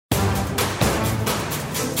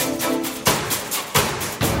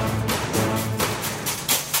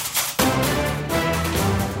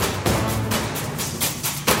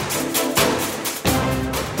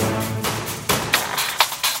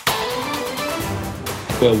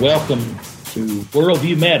Well, welcome to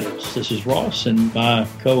Worldview Matters. This is Ross and my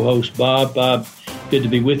co-host Bob. Bob, good to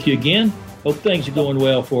be with you again. Hope things are going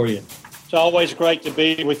well for you. It's always great to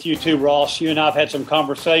be with you too, Ross. You and I have had some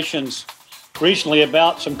conversations recently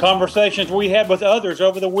about some conversations we had with others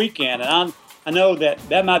over the weekend. And I know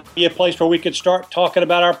that might be a place where we could start talking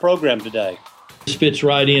about our program today. This fits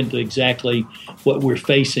right into exactly what we're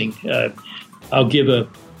facing. I'll give an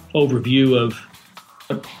overview of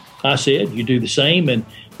what I said. You do the same, and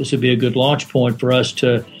this would be a good launch point for us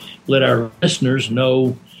to let our listeners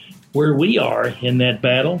know where we are in that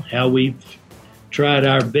battle, how we've tried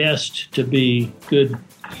our best to be good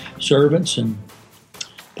servants and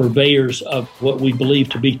purveyors of what we believe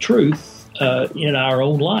to be truth in our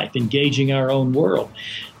own life, engaging our own world.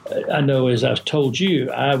 I know, as I've told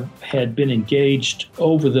you, I had been engaged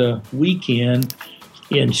over the weekend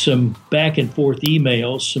in some back and forth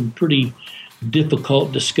emails, some pretty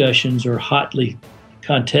difficult discussions or hotly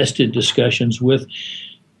contested discussions with,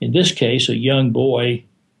 in this case, a young boy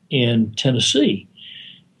in Tennessee.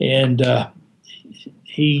 And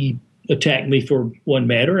he attacked me for one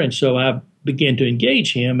matter, and so I began to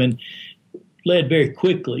engage him and led very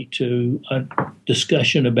quickly to a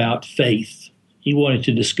discussion about faith. He wanted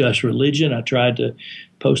to discuss religion. I tried to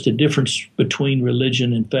post a difference between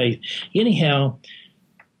religion and faith. Anyhow,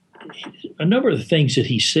 a number of the things that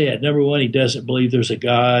he said. Number one, he doesn't believe there's a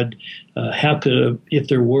God. If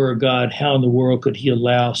there were a God, how in the world could he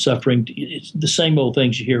allow suffering? It's the same old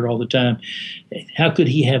things you hear all the time. How could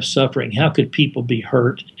he have suffering? How could people be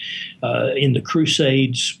hurt? In the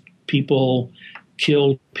Crusades, people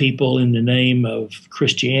killed people in the name of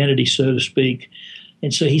Christianity, so to speak.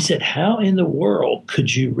 And so he said, how in the world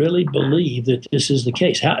could you really believe that this is the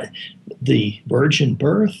case? How the virgin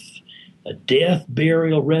birth, a death,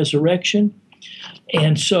 burial, resurrection?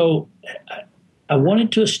 And so I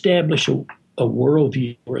wanted to establish a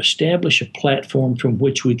worldview or establish a platform from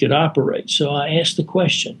which we could operate. So I asked the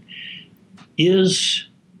question, is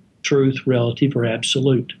truth relative or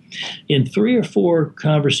absolute? In 3 or 4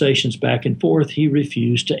 conversations back and forth, he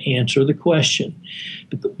refused to answer the question.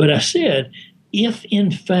 But I said, if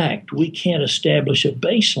in fact we can't establish a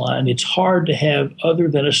baseline, it's hard to have other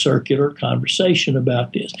than a circular conversation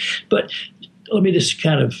about this. But let me just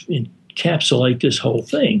kind of encapsulate this whole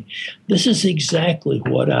thing. This is exactly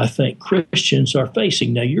what I think Christians are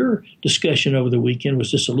facing. Now, your discussion over the weekend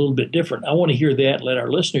was just a little bit different. I want to hear that, let our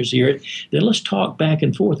listeners hear it. Then let's talk back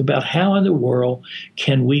and forth about how in the world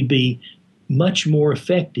can we be much more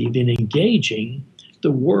effective in engaging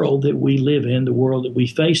the world that we live in, the world that we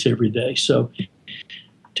face every day. So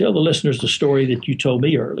tell the listeners the story that you told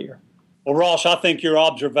me earlier. Well, Ross, I think your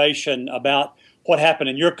observation about what happened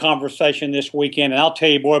in your conversation this weekend, and I'll tell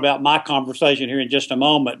you more about my conversation here in just a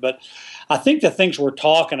moment, but I think the things we're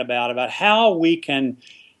talking about how we can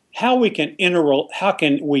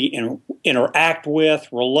interact with,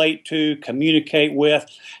 relate to, communicate with,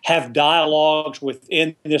 have dialogues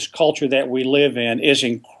within this culture that we live in is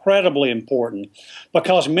incredibly important,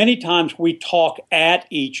 because many times we talk at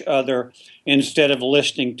each other instead of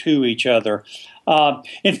listening to each other.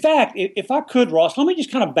 In fact, if I could, Ross, let me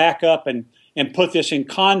just kind of back up and put this in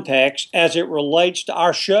context as it relates to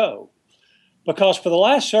our show. Because for the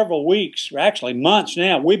last several weeks, or actually months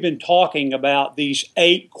now, we've been talking about these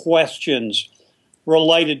 8 questions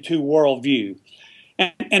related to worldview.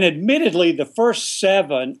 And admittedly, the first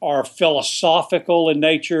 7 are philosophical in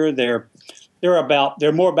nature. They're more about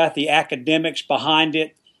the academics behind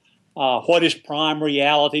it. What is prime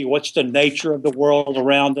reality? What's the nature of the world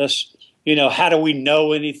around us? How do we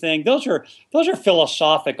know anything? Those are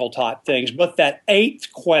philosophical type things. But that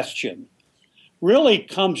 8th question really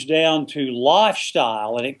comes down to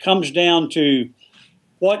lifestyle, and it comes down to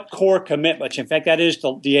what core commitments. In fact, that is the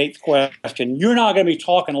 8th question. You're not going to be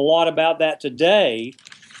talking a lot about that today,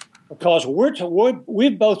 because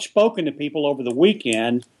we've both spoken to people over the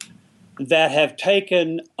weekend that have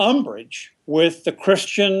taken umbrage with the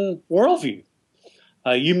Christian worldview.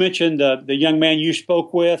 You mentioned the young man you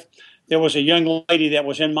spoke with. There was a young lady that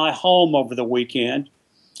was in my home over the weekend,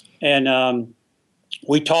 and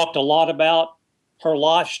we talked a lot about her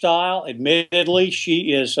lifestyle. Admittedly,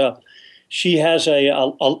 she has a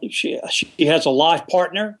life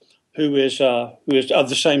partner who is of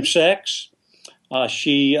the same sex.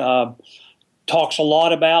 She talks a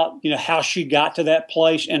lot about how she got to that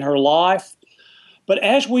place in her life. But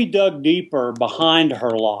as we dug deeper behind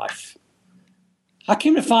her life, I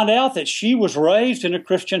came to find out that she was raised in a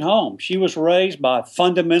Christian home. She was raised by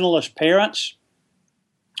fundamentalist parents.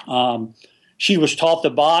 She was taught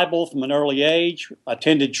the Bible from an early age,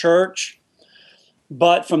 attended church.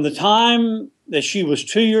 But from the time that she was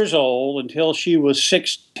 2 years old until she was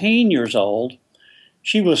 16 years old,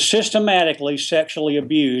 she was systematically sexually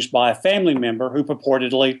abused by a family member who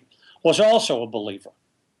purportedly was also a believer.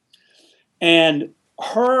 And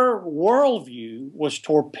her worldview was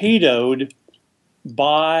torpedoed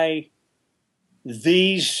by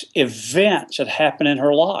these events that happened in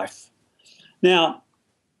her life. Now,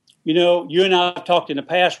 you know, you and I have talked in the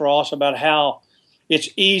past, Ross, about how it's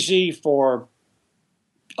easy for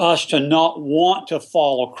us to not want to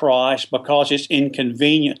follow Christ because it's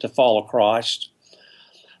inconvenient to follow Christ.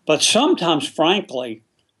 But sometimes, frankly,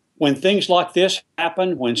 when things like this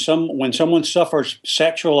happen, when someone suffers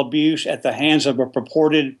sexual abuse at the hands of a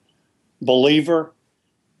purported believer,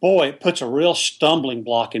 boy, it puts a real stumbling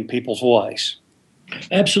block in people's ways.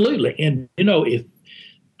 Absolutely. And, you know,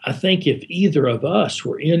 I think if either of us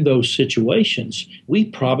were in those situations, we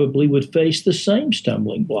probably would face the same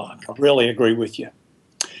stumbling block. I really agree with you.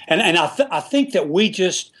 And I think that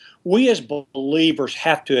we as believers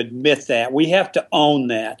have to admit that. We have to own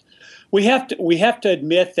that. We have to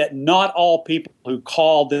admit that not all people who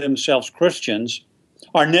call themselves Christians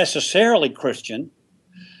are necessarily Christian,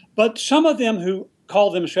 but some of them who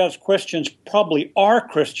call themselves Christians probably are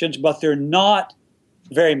Christians, but they're not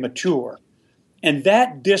very mature. And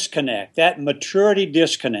that disconnect, that maturity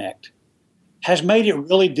disconnect, has made it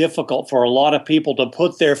really difficult for a lot of people to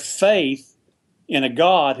put their faith in a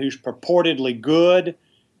God who's purportedly good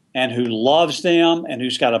and who loves them and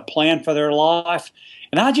who's got a plan for their life.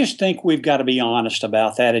 And I just think we've got to be honest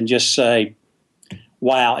about that and just say,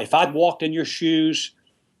 wow, if I'd walked in your shoes,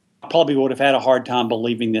 I probably would have had a hard time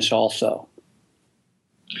believing this also.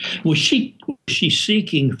 Was she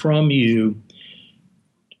seeking from you?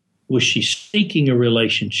 Was she seeking a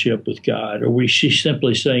relationship with God, or was she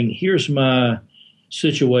simply saying, here's my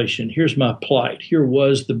situation, here's my plight, here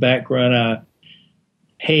was the background I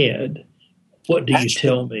had, what do you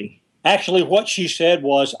tell me? Actually, what she said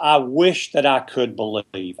was, I wish that I could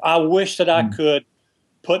believe. I wish that I could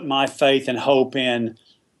put my faith and hope in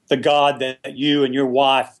the God that you and your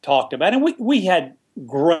wife talked about. And we had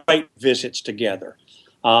great visits together.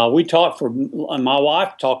 My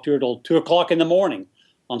wife talked to her till 2 o'clock in the morning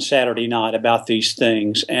on Saturday night about these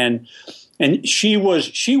things. And she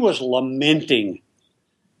was lamenting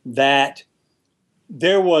that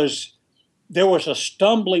there was a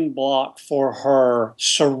stumbling block for her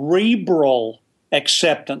cerebral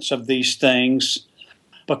acceptance of these things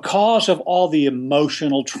because of all the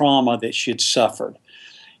emotional trauma that she'd suffered.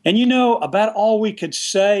 And you know, about all we could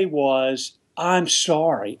say was, I'm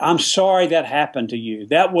sorry. I'm sorry that happened to you.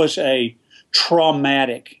 That was a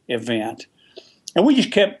traumatic event. And we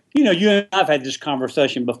just kept, you know, you and I have had this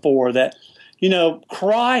conversation before that, you know,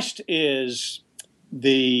 Christ is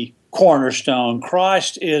the cornerstone.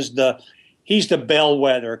 Christ is He's the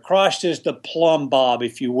bellwether. Christ is the plumb bob,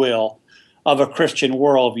 if you will, of a Christian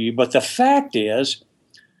worldview. But the fact is,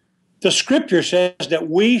 the Scripture says that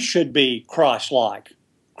we should be Christ-like.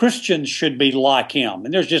 Christians should be like Him.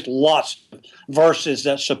 And there's just lots of verses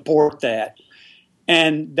that support that.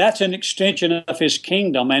 And that's an extension of His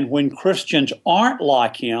kingdom. And when Christians aren't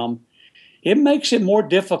like Him, it makes it more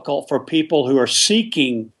difficult for people who are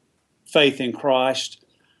seeking faith in Christ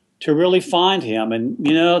to really find Him. And,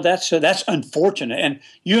 you know, that's unfortunate. And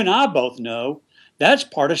you and I both know that's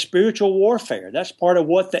part of spiritual warfare. That's part of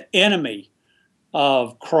what the enemy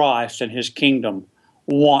of Christ and His kingdom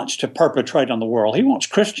wants to perpetrate on the world. He wants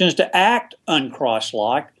Christians to act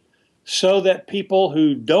un-Christ-like so that people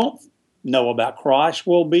who don't know about Christ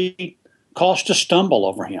will be caused to stumble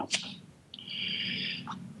over Him.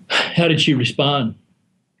 How did she respond?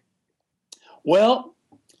 Well,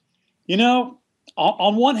 you know,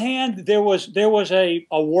 on one hand, there was a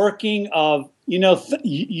working of, you know,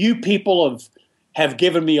 you people have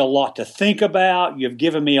given me a lot to think about. You've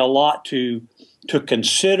given me a lot to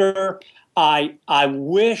consider. I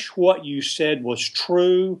wish what you said was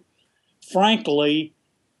true. Frankly,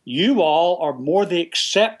 you all are more the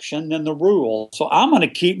exception than the rule. So I'm going to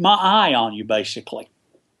keep my eye on you, basically.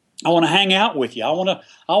 I want to hang out with you. I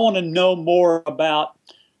want to know more about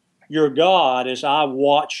your God as I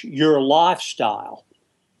watch your lifestyle.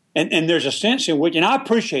 And there's a sense in which, and I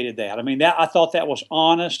appreciated that. I mean, I thought that was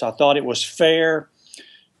honest. I thought it was fair.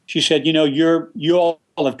 She said, you know, you all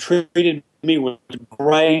have treated me with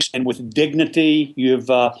grace and with dignity. You've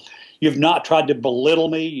not tried to belittle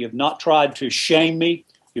me. You've not tried to shame me.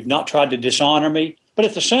 You've not tried to dishonor me. But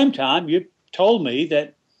at the same time, you've told me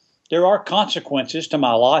that there are consequences to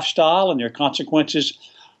my lifestyle and there are consequences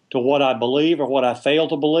to what I believe or what I fail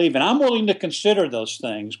to believe. And I'm willing to consider those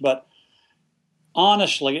things. But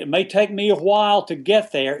honestly, it may take me a while to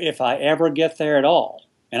get there if I ever get there at all.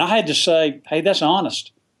 And I had to say, hey, that's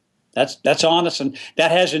honest. That's honest, and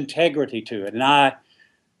that has integrity to it. And I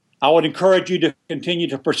would encourage you to continue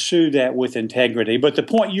to pursue that with integrity. But the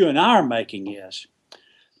point you and I are making is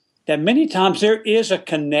that many times there is a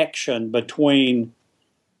connection between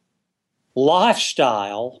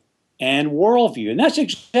lifestyle and worldview. And that's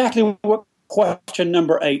exactly what question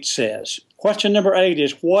number 8 says. Question number 8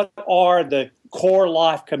 is, what are the core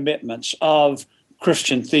life commitments of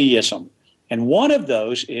Christian theism? And one of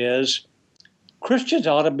those is Christians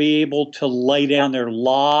ought to be able to lay down their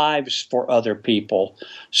lives for other people,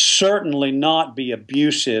 certainly not be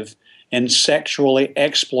abusive and sexually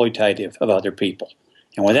exploitative of other people.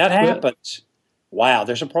 And when that happens, wow,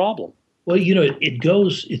 there's a problem. Well,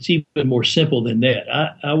 it's even more simple than that.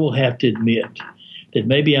 I will have to admit that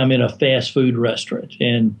maybe I'm in a fast food restaurant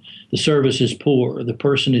and the service is poor, or the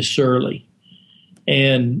person is surly,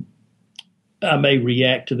 and I may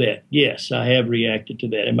react to that. Yes, I have reacted to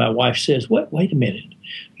that. And my wife says, wait a minute.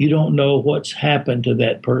 You don't know what's happened to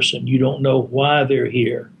that person. You don't know why they're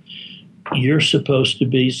here. You're supposed to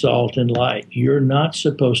be salt and light. You're not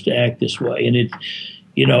supposed to act this way. And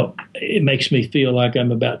it makes me feel like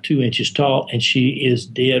I'm about 2 inches tall, and she is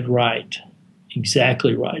dead right.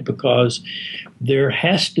 Exactly right. Because there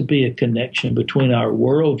has to be a connection between our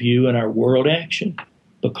worldview and our world action,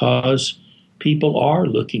 because people are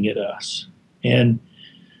looking at us. And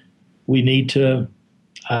I need to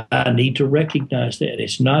recognize that.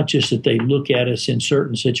 It's not just that they look at us in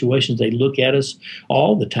certain situations. They look at us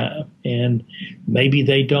all the time. And maybe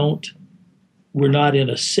we're not in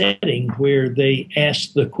a setting where they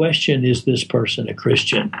ask the question, is this person a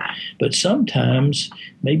Christian? But sometimes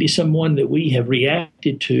maybe someone that we have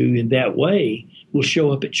reacted to in that way will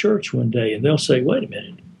show up at church one day and they'll say, wait a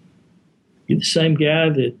minute, you're the same guy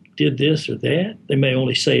that did this or that? They may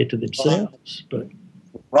only say it to themselves, but...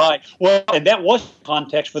 Right. Well, and that was the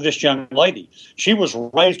context for this young lady. She was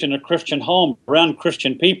raised in a Christian home around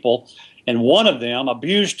Christian people, and one of them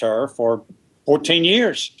abused her for 14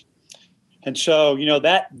 years. And so,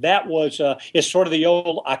 that was, it's sort of the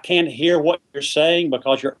old, I can't hear what you're saying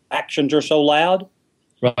because your actions are so loud.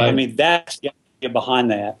 Right. I mean, that's the idea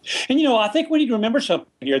behind that. And, I think we need to remember something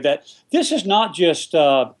here, that this is not just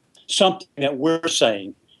something that we're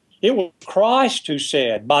saying. It was Christ who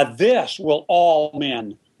said, by this will all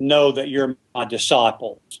men know that you're my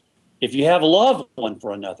disciples, if you have love one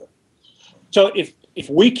for another. So if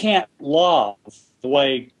we can't love the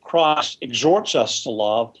way Christ exhorts us to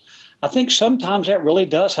love, I think sometimes that really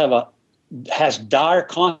has dire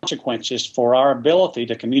consequences for our ability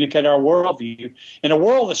to communicate our worldview in a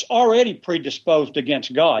world that's already predisposed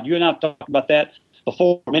against God. You and I have talked about that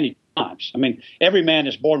before many times. I mean, every man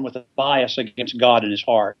is born with a bias against God in his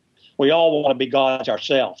heart. We all want to be gods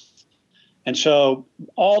ourselves. And so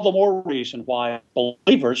all the more reason why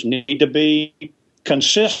believers need to be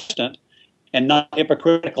consistent and not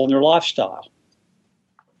hypocritical in their lifestyle.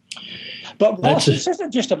 But Ross, this isn't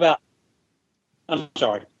just about... I'm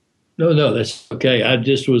sorry. No, that's okay. I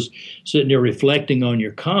just was sitting there reflecting on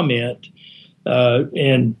your comment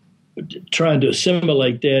and trying to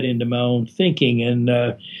assimilate that into my own thinking,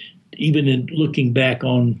 and even in looking back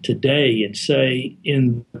on today and say,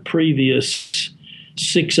 in the previous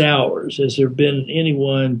 6 hours, has there been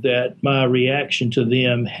anyone that my reaction to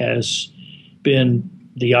them has been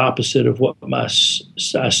the opposite of what I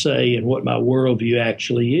say and what my worldview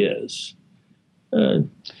actually is?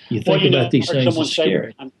 You think about these things, it's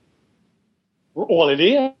scary. Well, it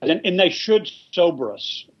is, and they should sober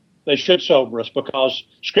us. They should sober us, because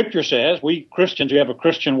Scripture says, we Christians who have a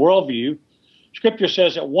Christian worldview, Scripture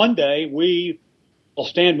says that one day we will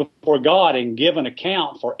stand before God and give an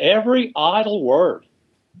account for every idle word.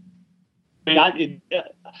 I mean,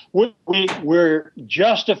 we're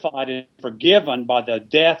justified and forgiven by the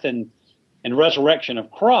death and resurrection of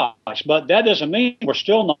Christ, but that doesn't mean we're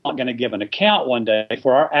still not going to give an account one day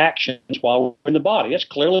for our actions while we're in the body. That's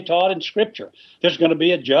clearly taught in Scripture. There's going to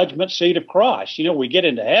be a judgment seat of Christ. We get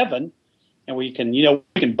into heaven, and we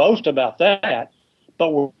can boast about that, but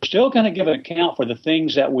we're still going to give an account for the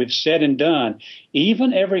things that we've said and done,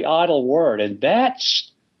 even every idle word. And that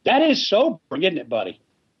is sobering, isn't it, buddy?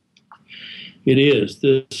 It is.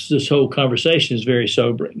 This whole conversation is very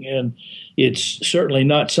sobering, and it's certainly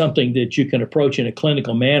not something that you can approach in a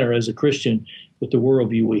clinical manner as a Christian with the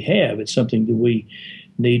worldview we have. It's something that we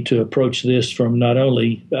need to approach this from not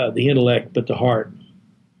only the intellect but the heart.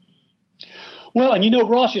 Well, and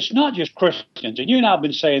Ross, it's not just Christians, and you and I have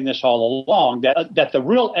been saying this all along, that the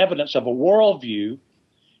real evidence of a worldview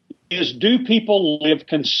is, do people live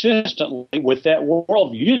consistently with that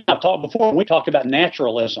worldview? You and I talked before, we talked about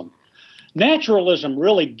naturalism. Naturalism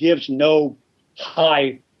really gives no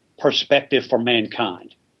high perspective for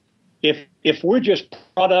mankind. If we're just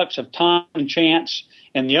products of time and chance,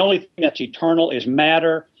 and the only thing that's eternal is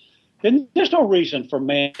matter, then there's no reason for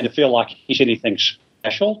man to feel like he's anything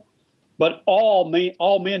special. But all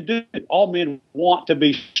men do. All men want to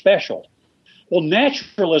be special. Well,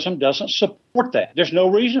 naturalism doesn't support that. There's no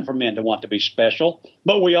reason for men to want to be special,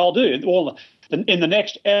 but we all do. Well, in the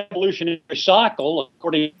next evolutionary cycle,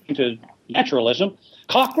 according to naturalism,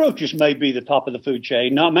 cockroaches may be the top of the food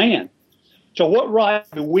chain, not man. So what right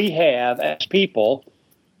do we have as people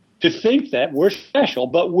to think that we're special,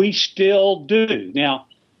 but we still do? Now,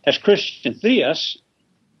 as Christian theists,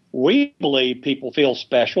 we believe people feel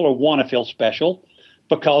special or want to feel special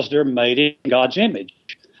because they're made in God's image.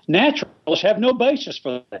 Naturalists have no basis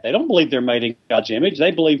for that. They don't believe they're made in God's image.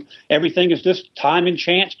 They believe everything is just time and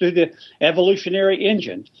chance through the evolutionary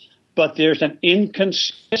engine. But there's an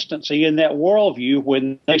inconsistency in that worldview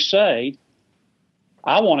when they say,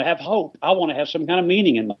 I want to have hope. I want to have some kind of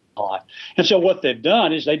meaning in my life. And so what they've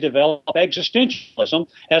done is they develop existentialism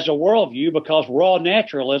as a worldview because raw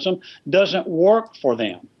naturalism doesn't work for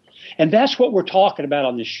them. And that's what we're talking about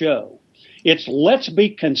on this show. It's let's be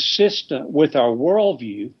consistent with our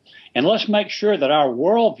worldview, and let's make sure that our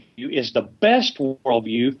worldview is the best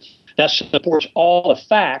worldview that supports all the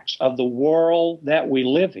facts of the world that we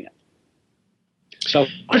live in. So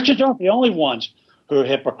Christians aren't the only ones who are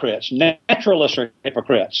hypocrites. Naturalists are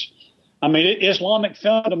hypocrites. I mean, Islamic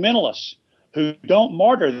fundamentalists who don't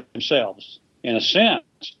martyr themselves, in a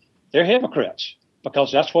sense, they're hypocrites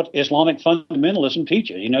because that's what Islamic fundamentalism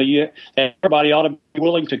teaches. You know, everybody ought to be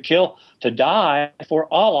willing to die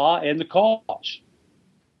for Allah and the cause.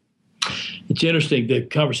 It's interesting, the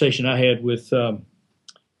conversation I had with a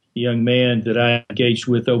young man that I engaged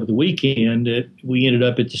with over the weekend, we ended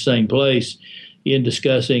up at the same place in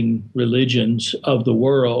discussing religions of the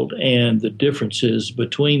world and the differences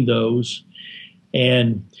between those.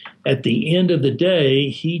 And at the end of the day,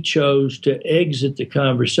 he chose to exit the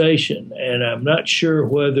conversation. And I'm not sure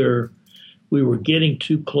whether we were getting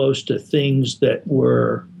too close to things that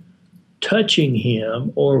were touching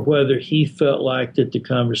him or whether he felt like that the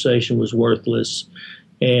conversation was worthless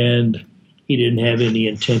and he didn't have any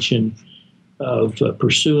intention of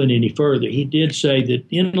pursuing any further. He did say that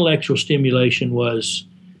intellectual stimulation was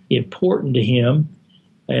important to him.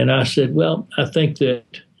 And I said, well, I think that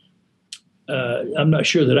I'm not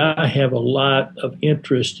sure that I have a lot of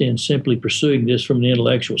interest in simply pursuing this from an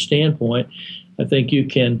intellectual standpoint. I think you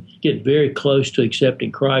can get very close to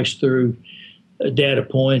accepting Christ through data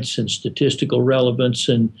points and statistical relevance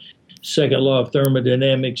and second law of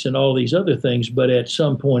thermodynamics and all these other things. But at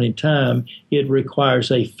some point in time, it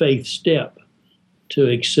requires a faith step to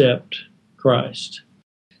accept Christ.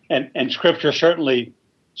 And Scripture certainly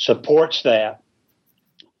supports that.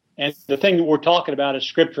 And the thing that we're talking about is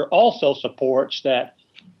Scripture also supports that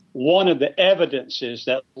one of the evidences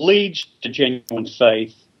that leads to genuine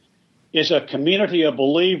faith is a community of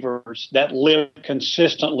believers that live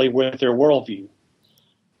consistently with their worldview.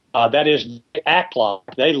 That is, they act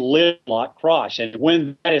like, they live like Christ. And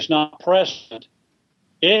when that is not present,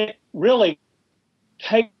 it really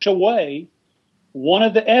takes away one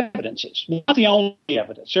of the evidences, not the only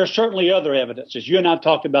evidence. There are certainly other evidences. You and I have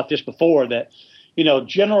talked about this before, that, you know,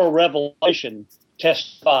 general revelation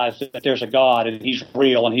testifies that there's a God and he's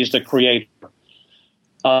real and he's the creator.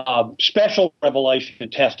 Special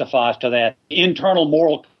revelation testifies to that. Internal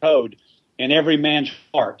moral code in every man's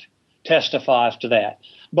heart testifies to that.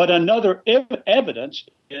 But another evidence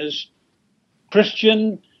is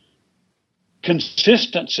Christian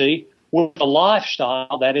consistency with a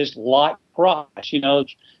lifestyle that is like Christ. You know,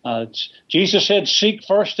 Jesus said, seek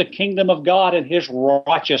first the kingdom of God and his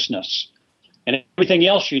righteousness, and everything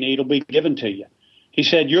else you need will be given to you. He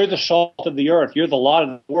said, you're the salt of the earth. You're the light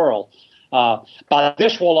of the world. By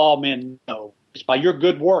this will all men know. It's by your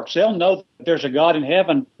good works. They'll know that there's a God in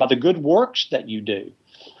heaven by the good works that you do.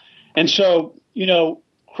 And so, you know,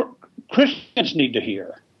 Christians need to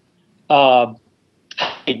hear.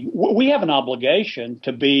 We have an obligation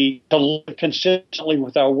to live consistently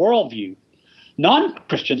with our worldview.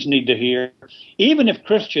 Non-Christians need to hear, even if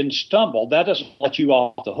Christians stumble, that doesn't let you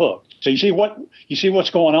off the hook. So you see what's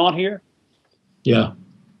going on here? Yeah.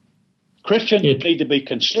 Christians need to be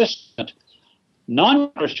consistent.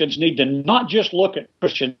 Non-Christians need to not just look at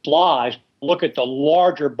Christians' lives, look at the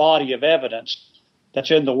larger body of evidence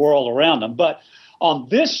that's in the world around them. But on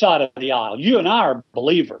this side of the aisle, you and I are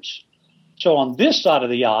believers. So on this side of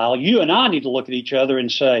the aisle, you and I need to look at each other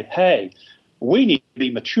and say, hey, we need to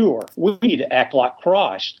be mature. We need to act like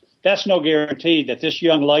Christ. That's no guarantee that this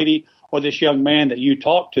young lady or this young man that you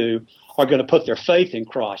talk to are going to put their faith in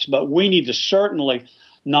Christ. But we need to certainly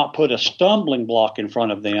not put a stumbling block in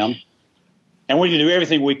front of them. And we need to do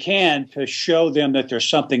everything we can to show them that there's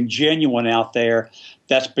something genuine out there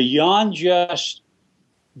that's beyond just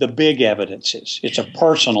the big evidences. It's a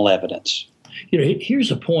personal evidence.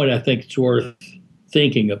 Here's a point I think it's worth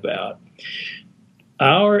thinking about.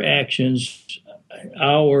 Our actions,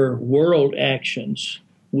 our world actions,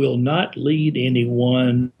 will not lead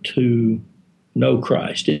anyone to know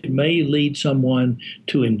Christ. It may lead someone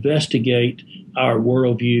to investigate our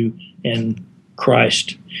worldview and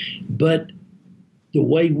Christ. But the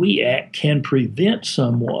way we act can prevent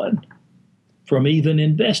someone from even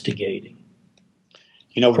investigating.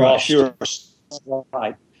 Ross, you're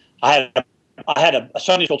right. I had a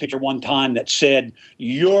Sunday school teacher one time that said,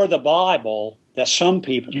 "You're the Bible that some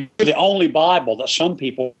people, you're the only Bible that some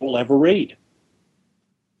people will ever read."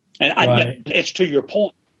 And right. It's to your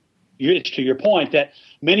point. It's to your point that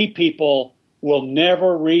many people will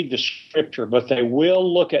never read the Scripture, but they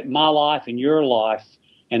will look at my life and your life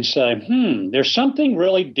and say, there's something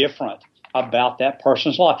really different about that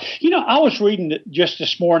person's life. I was reading just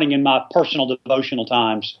this morning in my personal devotional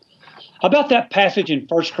times about that passage in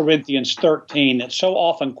 1 Corinthians 13 that's so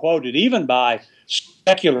often quoted, even by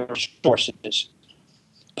secular sources.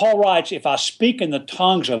 Paul writes, "If I speak in the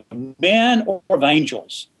tongues of men or of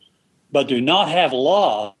angels, but do not have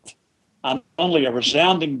love, I'm only a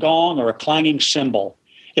resounding gong or a clanging cymbal.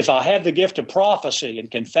 If I have the gift of prophecy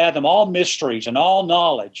and can fathom all mysteries and all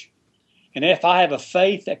knowledge, and if I have a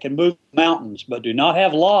faith that can move mountains but do not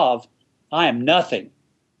have love, I am nothing.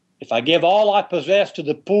 If I give all I possess to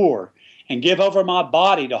the poor and give over my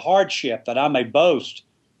body to hardship that I may boast,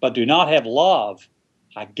 but do not have love,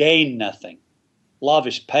 I gain nothing. Love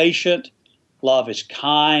is patient. Love is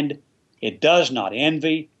kind. It does not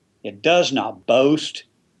envy. It does not boast.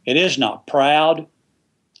 It is not proud.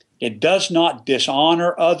 It does not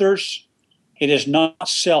dishonor others. It is not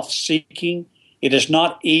self-seeking. It is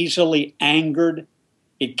not easily angered.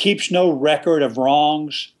 It keeps no record of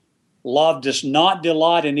wrongs. Love does not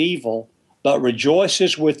delight in evil, but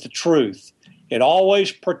rejoices with the truth. It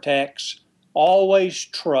always protects, always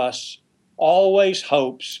trusts, always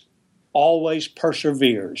hopes, always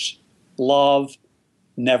perseveres. Love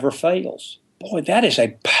never fails." Boy, that is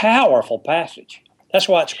a powerful passage. That's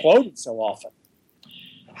why it's quoted so often.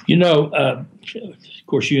 Of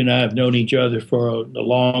course, you and I have known each other for a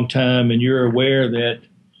long time, and you're aware that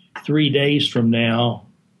 3 days from now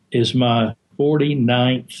is my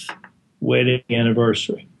 49th wedding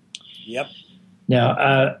anniversary. Yep.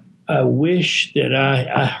 Now, I wish that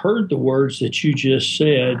I heard the words that you just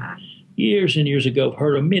said years and years ago. I've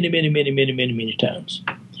heard them many, many, many, many, many, many times.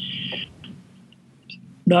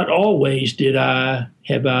 Not always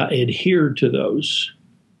have I adhered to those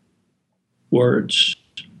words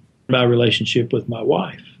in my relationship with my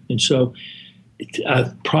wife. And so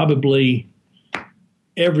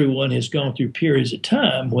everyone has gone through periods of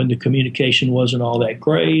time when the communication wasn't all that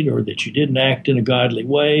great, or that you didn't act in a godly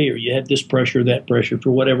way, or you had this pressure, that pressure,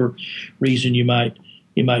 for whatever reason you might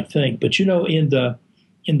think. But in the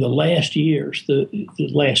last years, the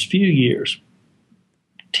last few years,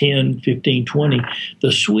 10, 15, 20,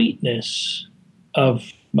 the sweetness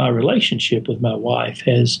of my relationship with my wife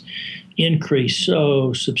has increased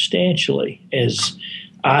so substantially as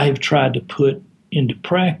I have tried to put into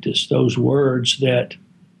practice those words that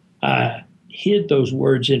I hid those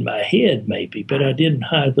words in my head maybe, but I didn't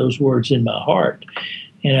hide those words in my heart,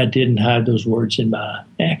 and I didn't hide those words in my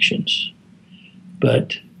actions.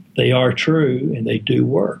 But they are true and they do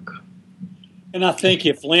work. And I think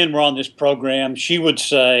if Lynn were on this program, she would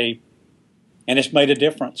say, and it's made a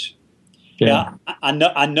difference. Yeah,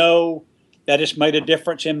 I know that it's made a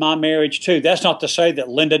difference in my marriage too. That's not to say that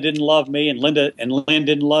Linda didn't love me and Lynn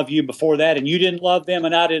didn't love you before that, and you didn't love them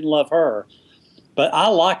and I didn't love her. But I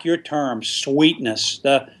like your term, sweetness.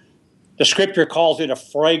 The Scripture calls it a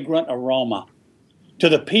fragrant aroma. To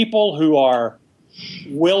the people who are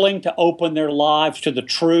willing to open their lives to the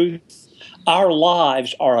truth, our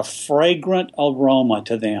lives are a fragrant aroma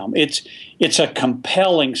to them. It's a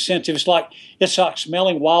compelling sense. It's like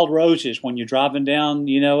smelling wild roses when you're driving down,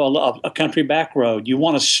 a country back road. You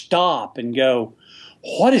want to stop and go,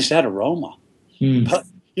 "What is that aroma?" But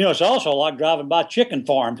it's also like driving by chicken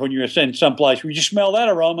farms when you're in some place where you smell that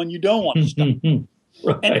aroma and you don't want to stop.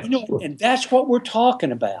 Right. And that's what we're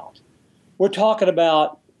talking about. We're talking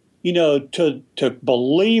about, to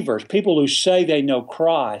believers, people who say they know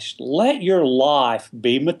Christ, let your life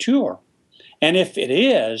be mature. And if it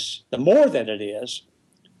is, the more that it is,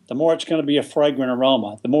 the more it's going to be a fragrant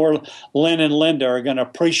aroma. The more Lynn and Linda are going to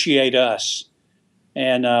appreciate us.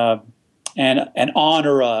 And and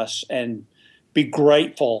honor us and be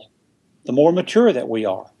grateful, the more mature that we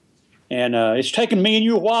are. And it's taken me and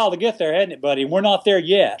you a while to get there, hasn't it, buddy? We're not there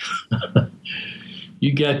yet.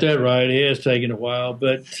 You got that right. It has taken a while,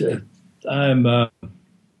 but I'm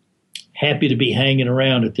happy to be hanging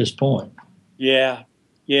around at this point. Yeah,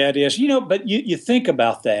 it is. But you think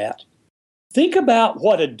about that. Think about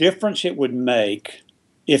what a difference it would make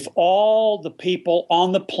if all the people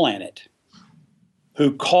on the planet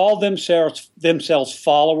who call themselves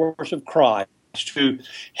followers of Christ, who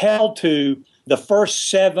held to the first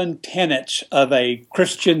 7 tenets of a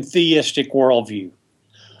Christian theistic worldview,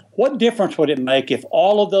 what difference would it make if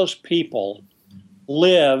all of those people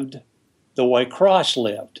lived the way Christ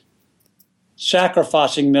lived?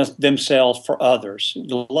 Sacrificing themselves for others,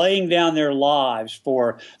 laying down their lives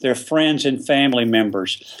for their friends and family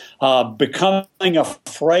members, becoming a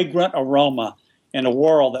fragrant aroma in a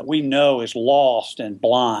world that we know is lost and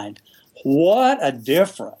blind. What a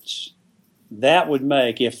difference that would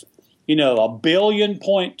make if, 1.2 billion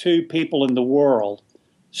people in the world,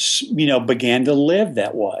 began to live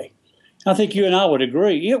that way. I think you and I would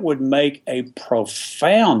agree it would make a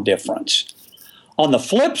profound difference. On the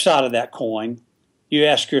flip side of that coin, you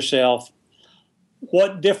ask yourself,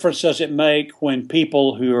 what difference does it make when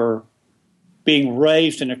people who are being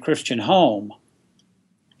raised in a Christian home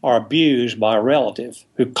are abused by a relative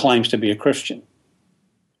who claims to be a Christian?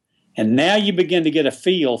 And now you begin to get a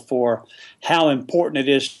feel for how important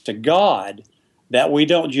it is to God that we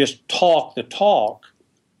don't just talk the talk,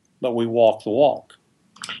 but we walk the walk.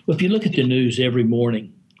 Well, if you look at the news every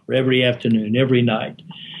morning, or every afternoon, every night,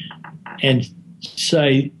 and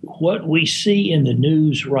say what we see in the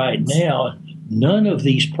news right now, none of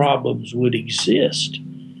these problems would exist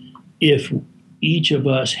if each of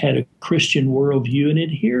us had a Christian worldview and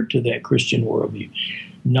adhered to that Christian worldview.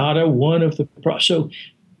 Not a one of the so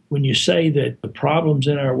when you say that the problems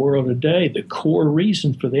in our world today, the core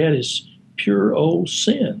reason for that is pure old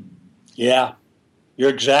sin. Yeah, you're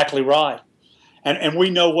exactly right. And we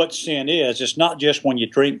know what sin is. It's not just when you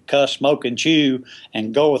drink, cuss, smoke, and chew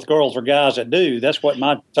and go with girls or guys that do. That's what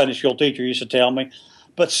my Sunday school teacher used to tell me.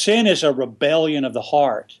 But sin is a rebellion of the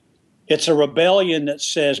heart. It's a rebellion that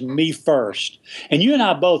says me first. And you and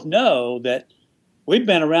I both know that we've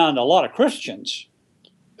been around a lot of Christians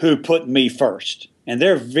who put me first. And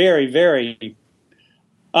they're very, very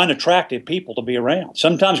unattractive people to be around.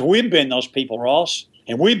 Sometimes we've been those people, Ross,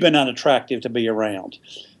 and we've been unattractive to be around.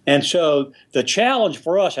 And so the challenge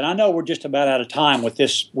for us, and I know we're just about out of time with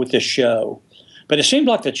this show, but it seems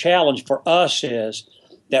like the challenge for us is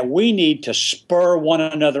that we need to spur one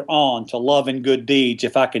another on to love and good deeds,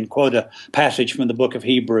 if I can quote a passage from the book of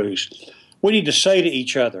Hebrews. We need to say to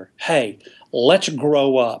each other, hey, let's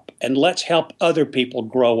grow up and let's help other people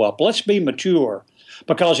grow up. Let's be mature,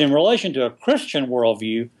 because in relation to a Christian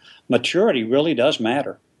worldview, maturity really does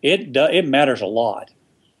matter. It matters a lot.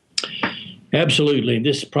 Absolutely.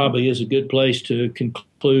 This probably is a good place to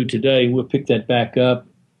conclude today. We'll pick that back up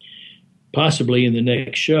possibly in the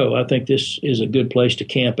next show. I think this is a good place to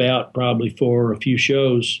camp out probably for a few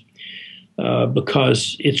shows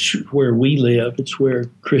because it's where we live. It's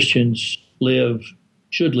where Christians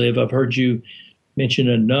should live. I've heard you mention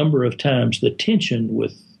a number of times the tension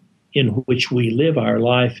in which we live our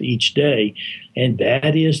life each day, and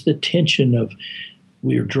that is the tension of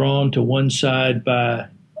we're drawn to one side by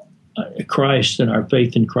Christ and our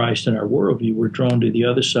faith in Christ and our worldview. We're drawn to the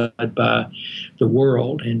other side by the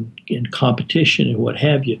world and competition and what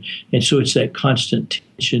have you. And so it's that constant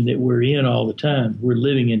tension that we're in all the time. We're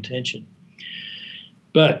living in tension.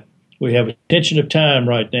 But we have a tension of time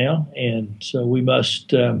right now, and so we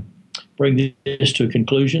must bring this to a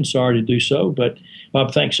conclusion. Sorry to do so, but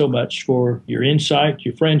Bob, thanks so much for your insight,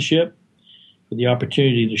 your friendship, for the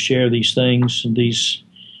opportunity to share these things and these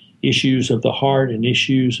issues of the heart and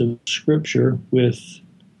issues of Scripture with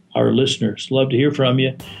our listeners. Love to hear from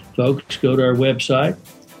you. Folks, go to our website,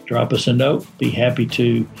 drop us a note. Be happy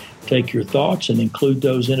to take your thoughts and include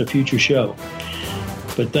those in a future show.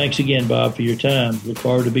 But thanks again, Bob, for your time. Look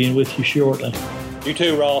forward to being with you shortly. You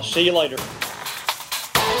too, Ross. See you later.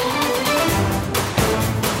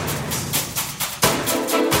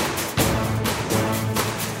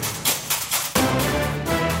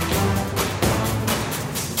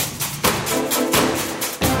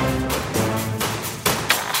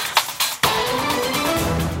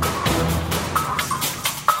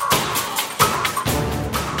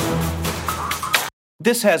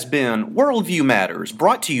 This has been Worldview Matters,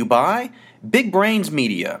 brought to you by Big Brains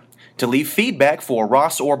Media. To leave feedback for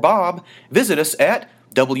Ross or Bob, visit us at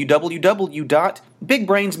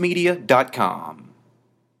www.bigbrainsmedia.com.